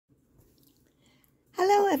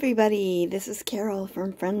Hello everybody, this is Carol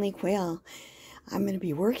from Friendly Quail. I'm going to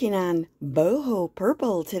be working on Boho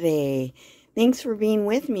Purple today. Thanks for being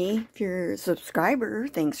with me. If you're a subscriber,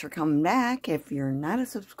 thanks for coming back. If you're not a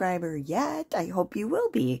subscriber yet, I hope you will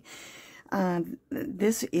be.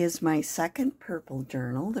 This is my second purple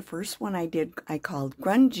journal. The first one I called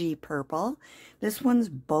Grungy Purple. This one's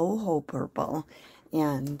Boho Purple.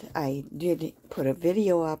 And I did put a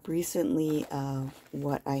video up recently of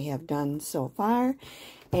what I have done so far.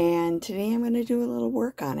 And today I'm going to do a little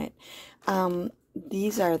work on it.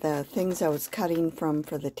 These are the things I was cutting from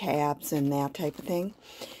for the tabs and that type of thing.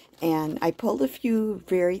 And I pulled a few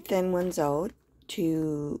very thin ones out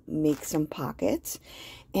to make some pockets.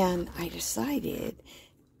 And I decided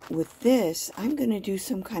with this, I'm going to do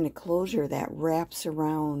some kind of closure that wraps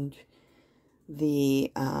around the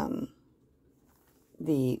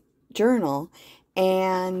journal,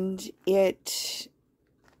 and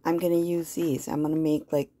I'm going to use these. I'm going to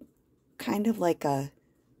make like kind of like a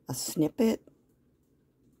snippet,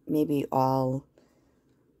 maybe all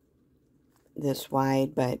this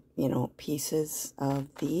wide, but you know, pieces of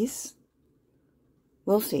these.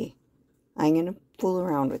 We'll see. I'm going to fool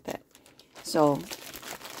around with it. So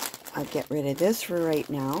I'll get rid of this for right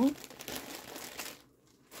now.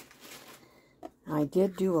 I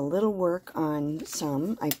did do a little work on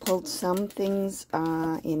some. I pulled some things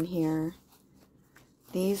in here.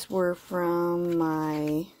 These were from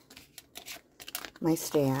my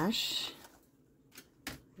stash.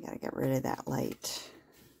 I gotta get rid of that light.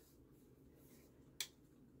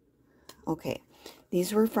 Okay,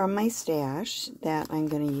 these were from my stash that I'm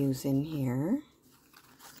gonna use in here.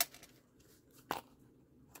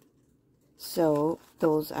 So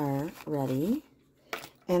those are ready.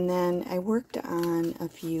 And then I worked on a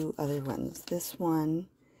few other ones. This one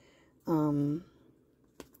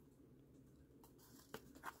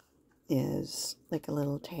is like a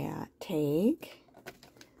little tag,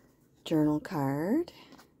 journal card,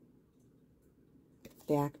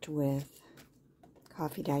 backed with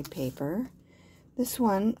coffee dyed paper. This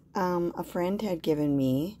one a friend had given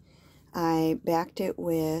me. I backed it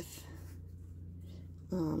with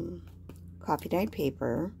coffee dyed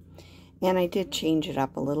paper. And I did change it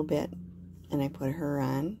up a little bit, and I put her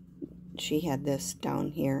on. She had this down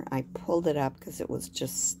here. I pulled it up because it was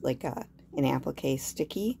just like an applique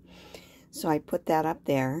sticky. So I put that up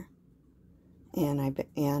there, and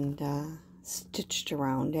stitched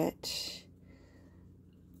around it.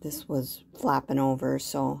 This was flopping over,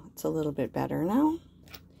 so it's a little bit better now.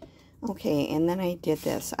 Okay, and then I did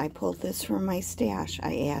this. I pulled this from my stash.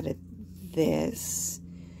 I added this.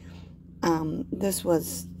 This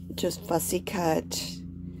was just fussy cut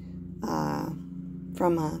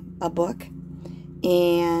from a book,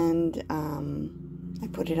 and I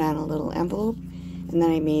put it on a little envelope, and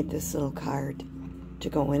then I made this little card to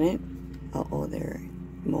go in it. Uh-oh, they're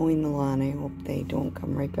mowing the lawn. I hope they don't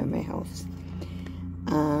come right by my house.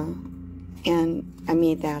 And I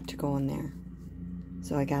made that to go in there,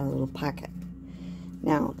 so I got a little pocket.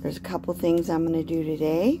 Now there's a couple things I'm going to do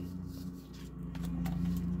today,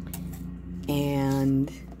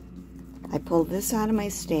 and I pulled this out of my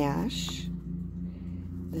stash.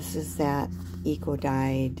 This is that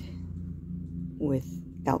eco-dyed with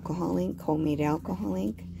alcohol ink, homemade alcohol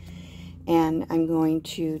ink. And I'm going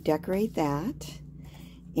to decorate that.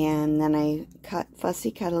 And then I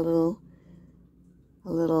fussy cut a little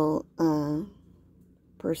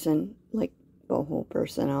person, like boho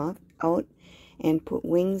person out, and put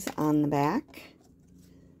wings on the back.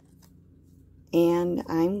 And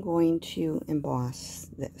I'm going to emboss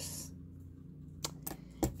this.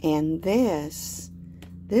 And this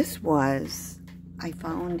was, I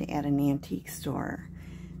found at an antique store,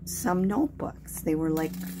 some notebooks. They were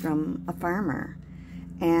like from a farmer,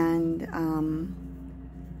 and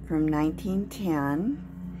from 1910.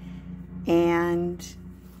 And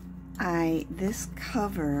this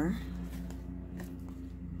cover, I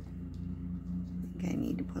think I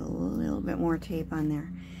need to put a little bit more tape on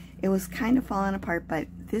there. It was kind of falling apart, but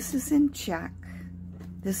this is in Czech.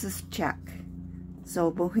 This is Czech. So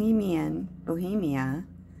Bohemia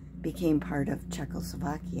became part of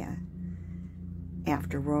Czechoslovakia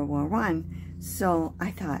after World War I. So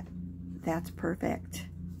I thought, that's perfect.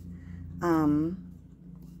 And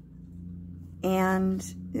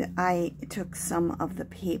I took some of the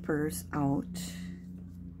papers out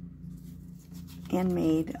and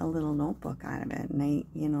made a little notebook out of it. And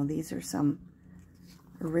you know, these are some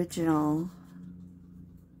original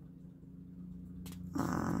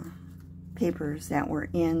papers that were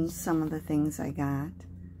in some of the things I got.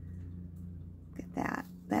 Look at that.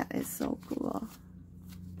 That is so cool.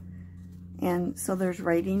 And so there's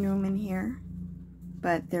writing room in here.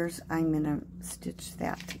 But I'm going to stitch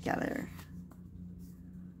that together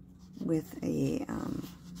with a,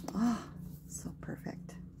 oh, so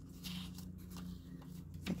perfect.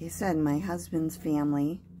 Like I said, my husband's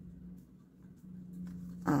family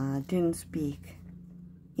didn't speak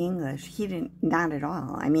English. He didn't, not at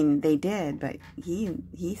all. I mean, they did, but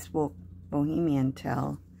he spoke Bohemian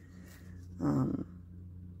till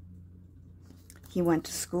he went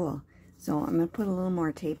to school. So I'm going to put a little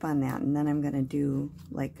more tape on that, and then I'm going to do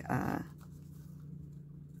like a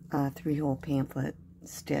 3-hole pamphlet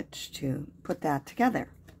stitch to put that together.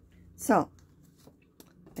 So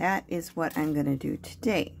that is what I'm going to do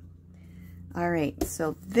today. All right,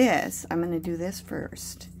 so this, I'm going to do this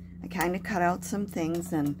first. I kind of cut out some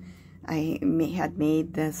things, and I had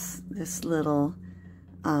made this little,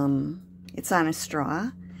 it's on a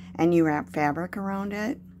straw, and you wrap fabric around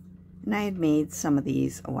it. And I had made some of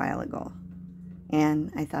these a while ago,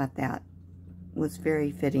 and I thought that was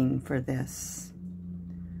very fitting for this.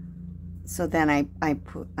 So then I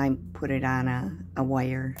put it on a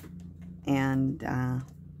wire, and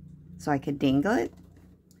so I could dangle it.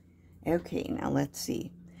 Okay, now let's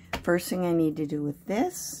see. First thing I need to do with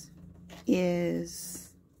this is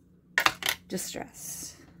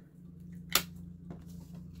distress.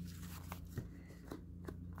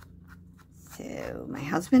 So my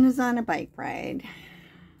husband is on a bike ride.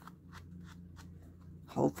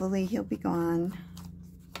 Hopefully he'll be gone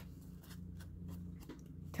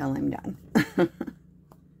till I'm done.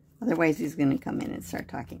 Otherwise he's going to come in and start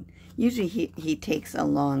talking. Usually he takes a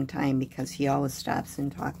long time because he always stops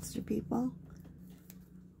and talks to people.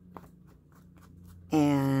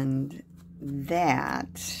 And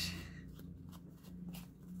that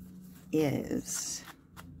is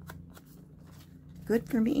good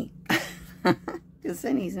for me. Because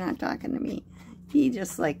then he's not talking to me. He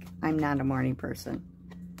just like, I'm not a morning person.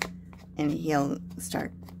 And he'll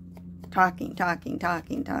start talking. And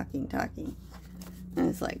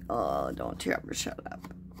it's like, oh, don't you ever shut up.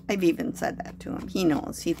 I've even said that to him. He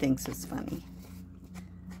knows. He thinks it's funny.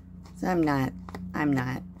 So I'm not,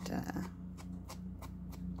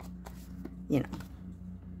 you know,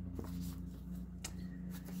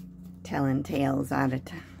 telling tales out of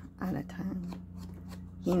time.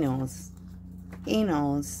 He knows. He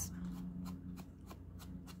knows.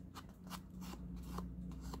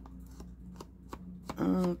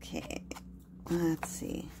 Okay, let's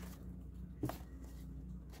see.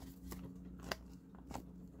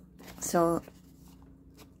 So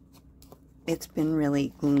it's been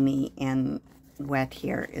really gloomy and wet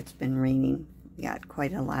here. It's been raining. We got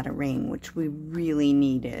quite a lot of rain, which we really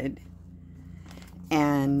needed.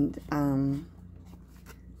 And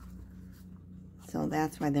so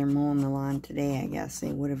that's why they're mowing the lawn today, I guess.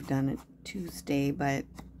 They would have done it Tuesday, but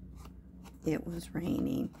it was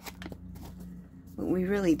raining. But we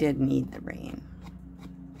really did need the rain.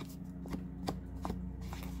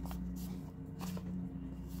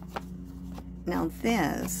 Now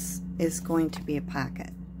this is going to be a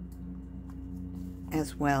pocket,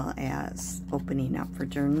 as well as opening up for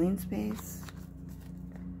journaling space.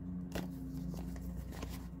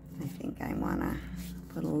 I think I want to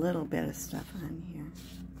put a little bit of stuff on here.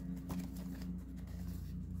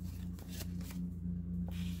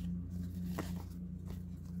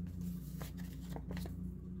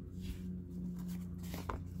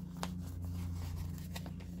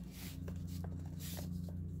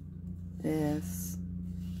 This.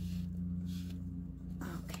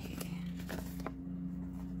 Okay.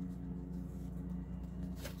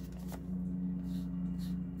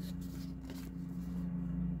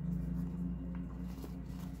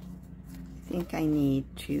 I think I need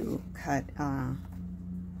to cut a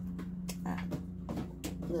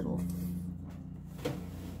little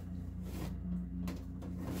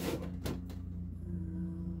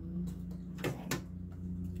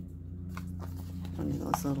one of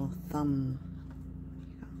those little thumb,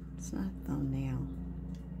 it's not a thumbnail.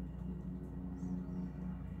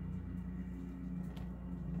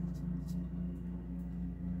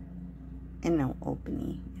 And no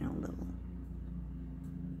opening, you know, little.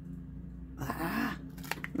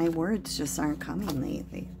 My words just aren't coming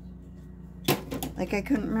lately. Like I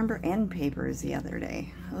couldn't remember end papers the other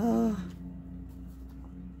day. Oh.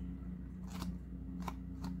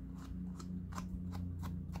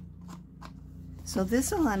 So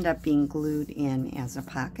this will end up being glued in as a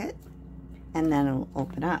pocket, and then it'll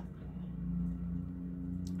open up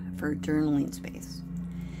for journaling space.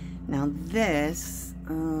 Now this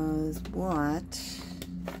is what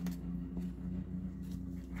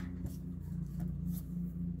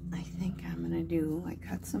I think I'm gonna do. I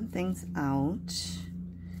cut some things out.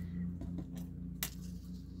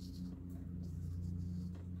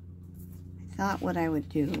 thought what I would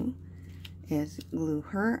do is glue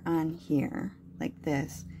her on here like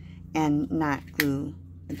this and not glue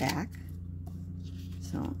the back.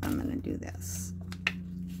 So I'm going to do this.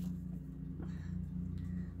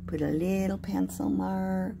 Put a little pencil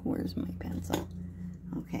mark. Where's my pencil?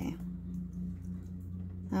 Okay.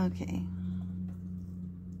 Okay.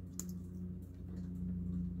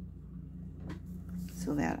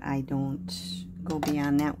 So that I don't go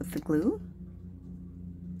beyond that with the glue.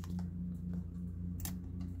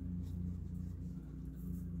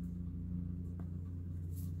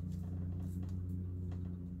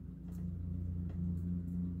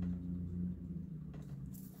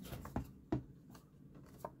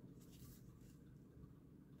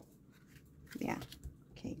 Yeah.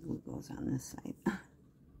 Okay, glue goes on this side.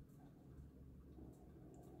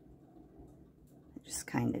 Just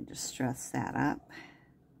kind of distress that up.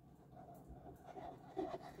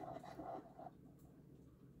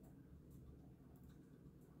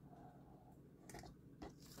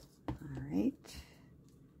 Alright.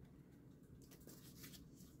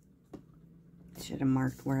 Should have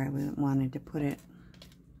marked where I wanted to put it.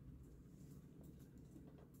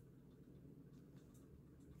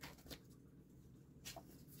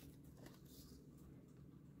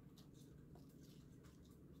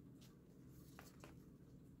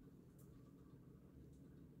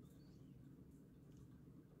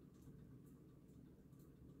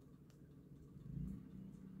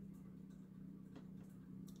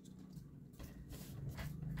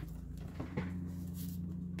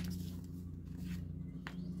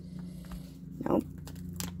 Nope.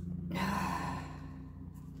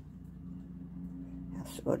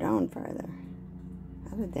 Has to go down farther.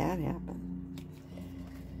 How did that happen?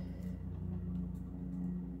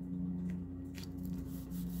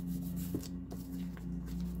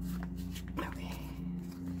 Okay.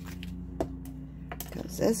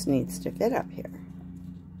 Because this needs to fit up here.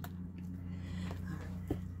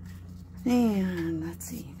 And let's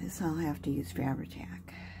see, this I'll have to use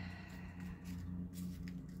Fabri-Tac.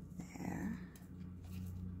 There.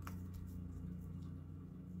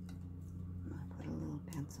 I'll put a little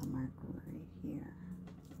pencil mark right here.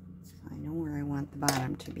 So I know where I want the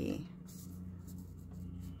bottom to be.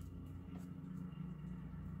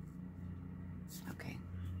 Okay.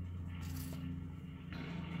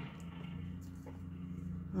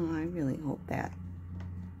 Oh, I really hope that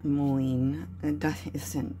mowing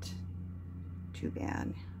isn't too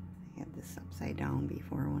bad. I had this upside down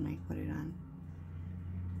before when I put it on.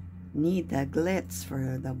 Need the glitz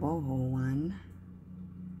for the boho one.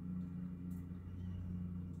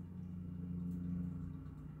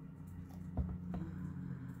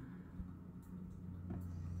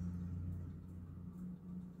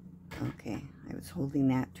 Okay, I was holding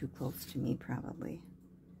that too close to me probably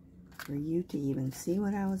for you to even see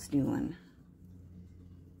what I was doing.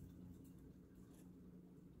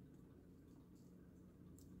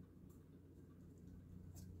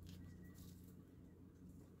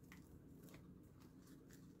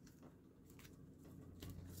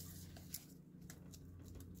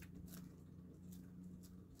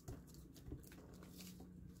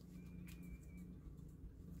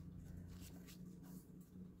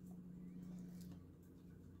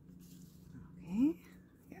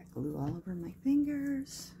 Glue all over my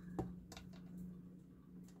fingers.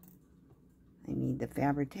 I need the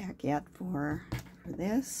Fabri-Tac yet for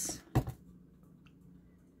this.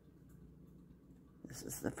 This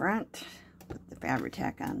is the front. Put the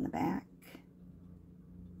Fabri-Tac on the back.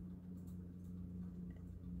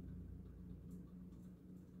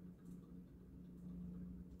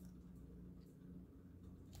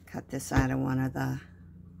 Cut this out of one of the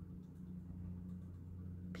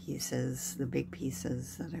pieces, the big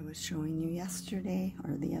pieces that I was showing you yesterday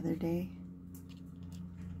or the other day.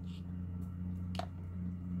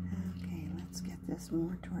 Okay, let's get this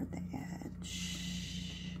more toward the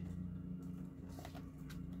edge.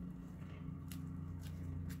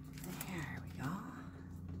 There we go.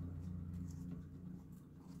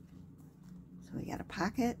 So we got a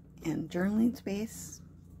pocket and journaling space.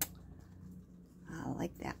 I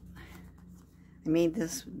like that. I made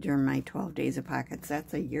this during my 12 days of pockets.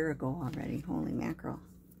 That's a year ago already. Holy mackerel.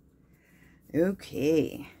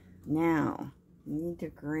 Okay. Now, I need to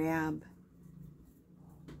grab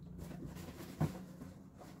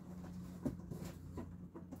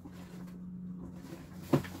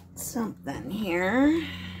something here.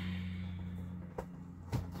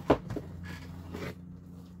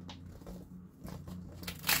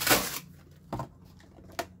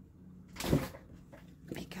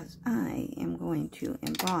 I am going to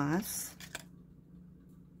emboss.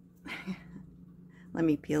 Let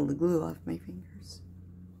me peel the glue off my fingers.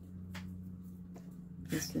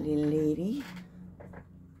 this little lady.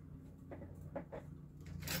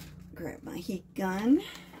 Grab my heat gun.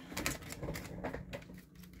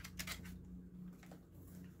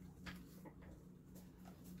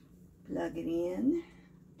 Plug it in,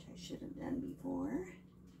 which I should have done before.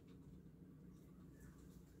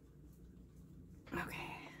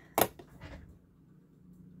 Okay.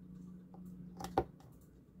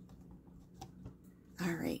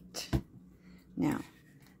 All right. Now,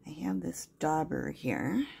 I have this dauber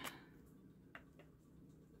here.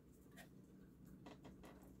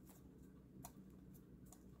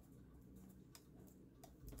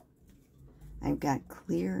 I've got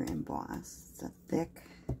clear embossed. It's a thick.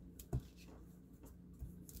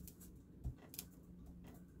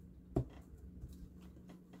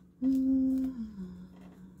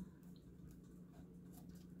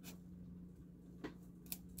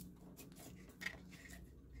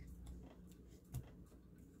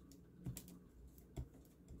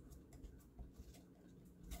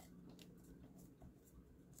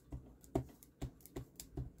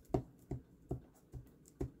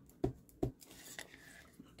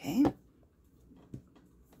 Okay.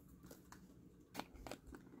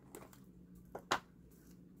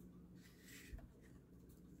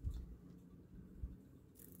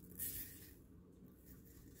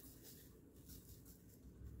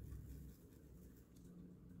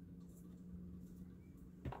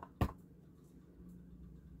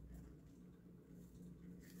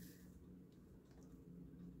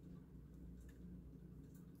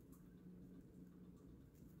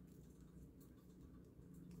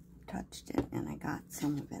 Touched it and I got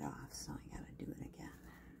some of it off, so I gotta do it again.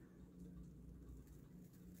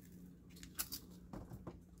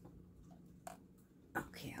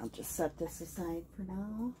 Okay, I'll just set this aside for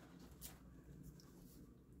now.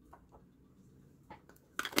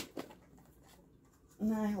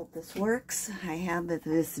 And I hope this works. I have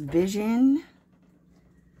this vision.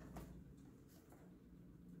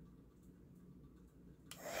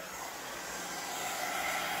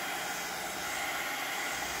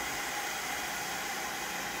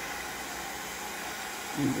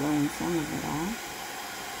 I'm blowing some of it off.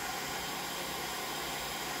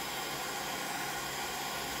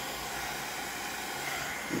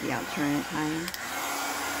 Maybe I'll turn it higher.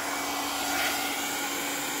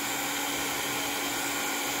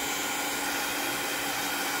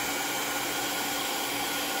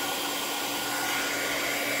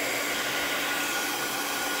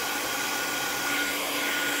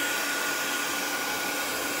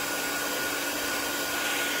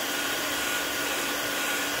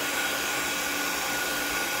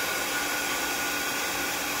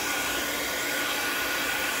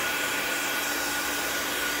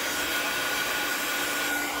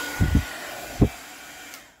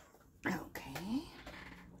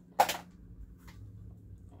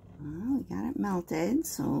 Melted,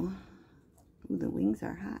 so ooh, the wings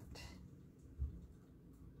are hot.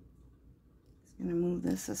 Just gonna move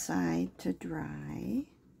this aside to dry,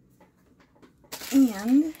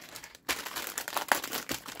 and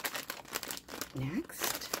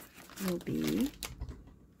next will be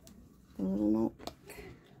the little notebook.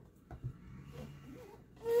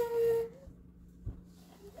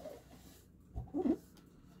 I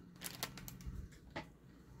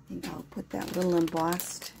think I'll put that little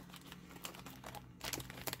embossed.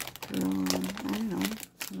 I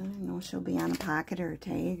don't know, she'll be on a pocket or a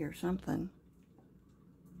tag or something.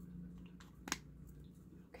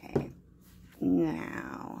 Okay,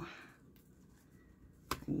 now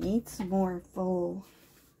I need some more full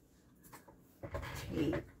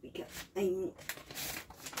tape because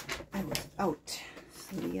I was out.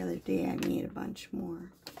 So the other day I made a bunch more.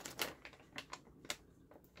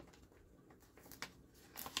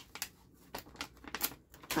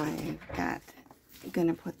 I'm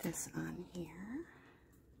gonna put this on here.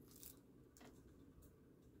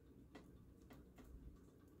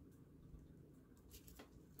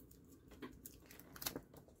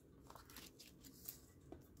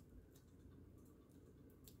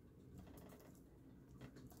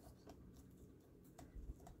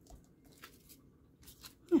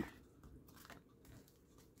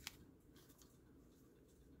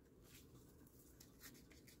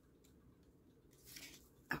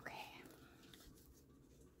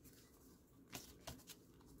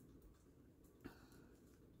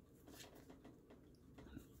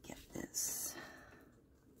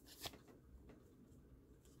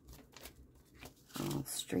 All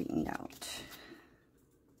straightened out.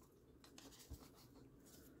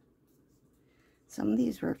 Some of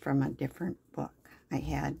these were from a different book. I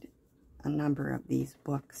had a number of these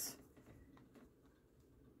books.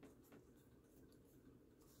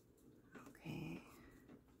 Okay.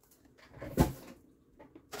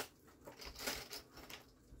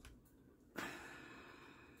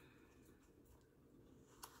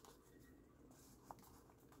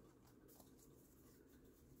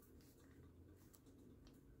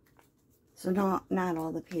 So not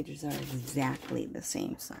all the pages are exactly the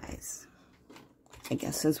same size, I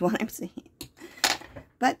guess is what I'm saying.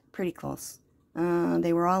 But pretty close.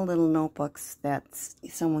 They were all little notebooks that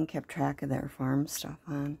someone kept track of their farm stuff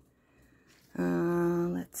on.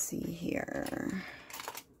 Let's see here.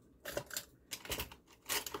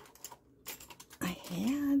 I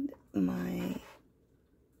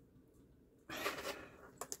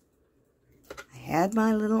had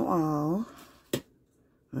my little awl.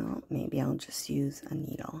 Well, maybe I'll just use a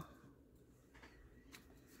needle.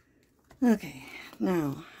 Okay,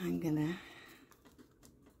 now I'm gonna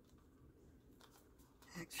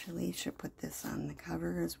actually should put this on the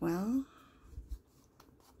cover as well.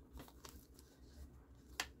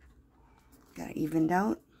 Got it evened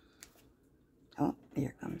out. Oh,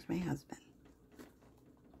 here comes my husband.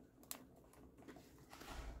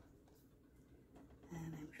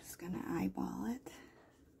 And I'm just gonna eyeball it.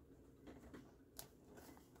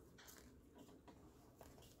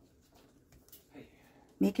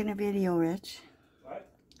 Making a video, Rich. What?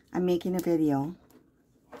 I'm making a video.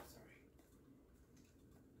 Oh,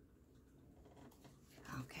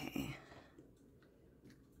 sorry. Okay.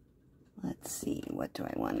 Let's see, what do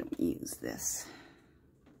I want to use this?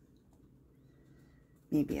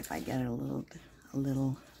 Maybe if I get it a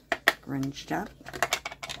little grunged up.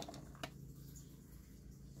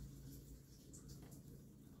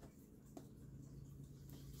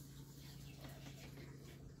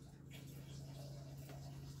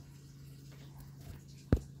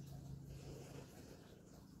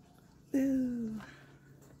 Ooh.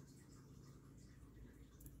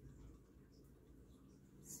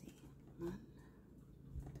 Let's see. 1,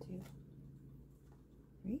 2,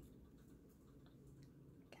 3.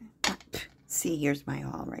 Okay. See, here's my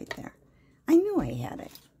haul right there. I knew I had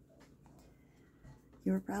it.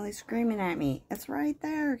 You were probably screaming at me. It's right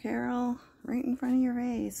there, Carol. Right in front of your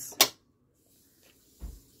face.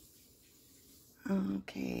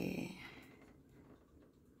 Okay.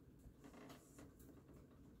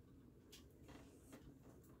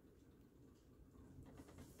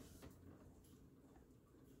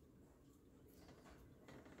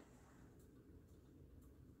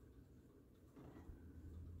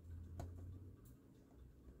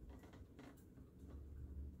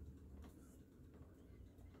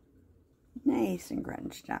 Nice and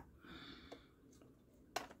grunged up.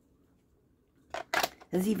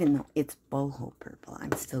 Because even though it's boho purple,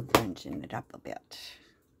 I'm still grunging it up a bit.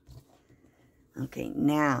 Okay,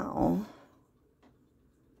 now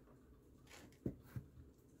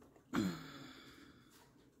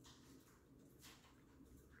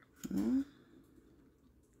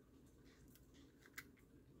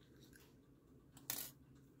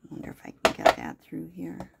wonder if I can get that through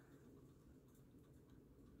here.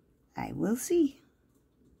 I will see.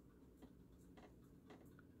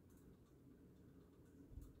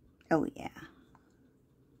 Oh yeah.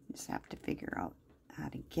 Just have to figure out how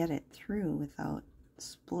to get it through without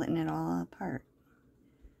splitting it all apart.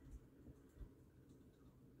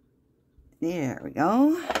 There we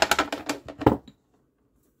go.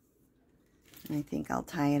 I think I'll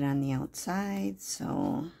tie it on the outside,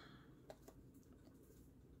 so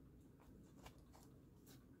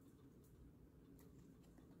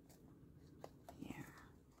yeah,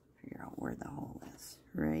 figure out where the hole is.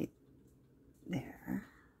 Right there.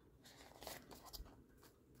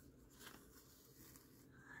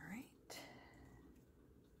 All right.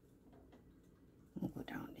 We'll go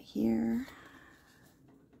down to here.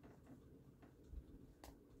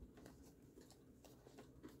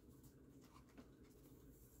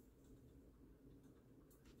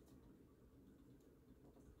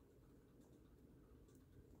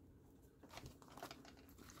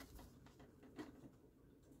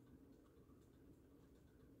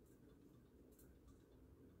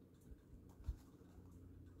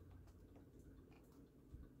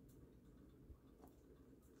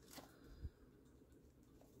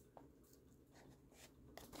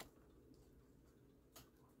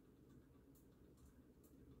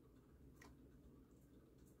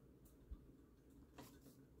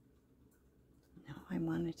 I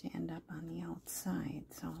wanted to end up on the outside,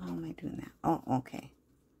 so how am I doing that? Oh, okay.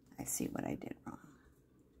 I see what I did wrong.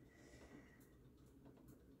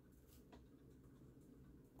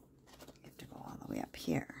 You have to go all the way up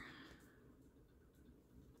here.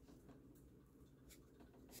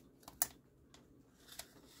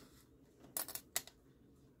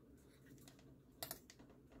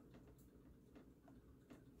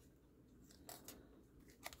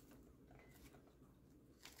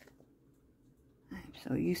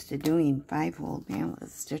 So used to doing 5-hole bandlet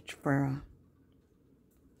stitch for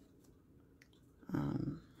a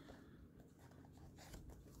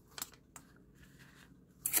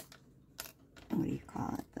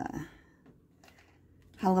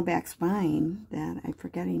hollow back spine that I'm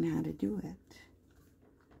forgetting how to do it.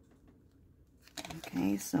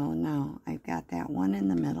 Okay, so now I've got that one in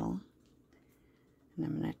the middle, and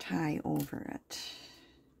I'm going to tie over it.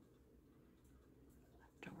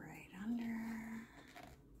 Left to right under.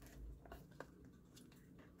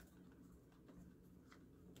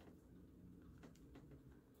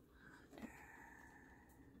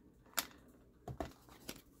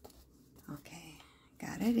 Okay,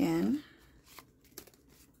 got it in.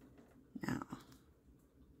 Now,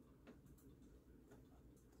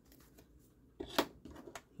 I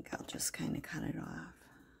think I'll just kind of cut it off.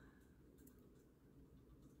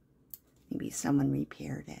 Maybe someone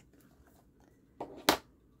repaired it.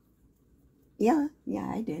 Yeah,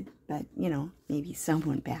 I did. But, you know, maybe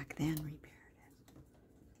someone back then repaired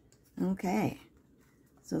it. Okay,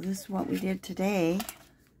 so this is what we did today.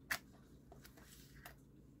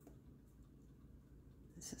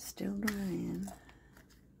 This is still drying.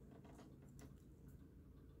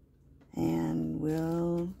 And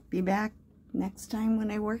we'll be back next time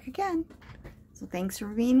when I work again. So thanks for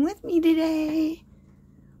being with me today.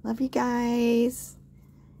 Love you guys.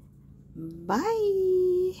 Bye.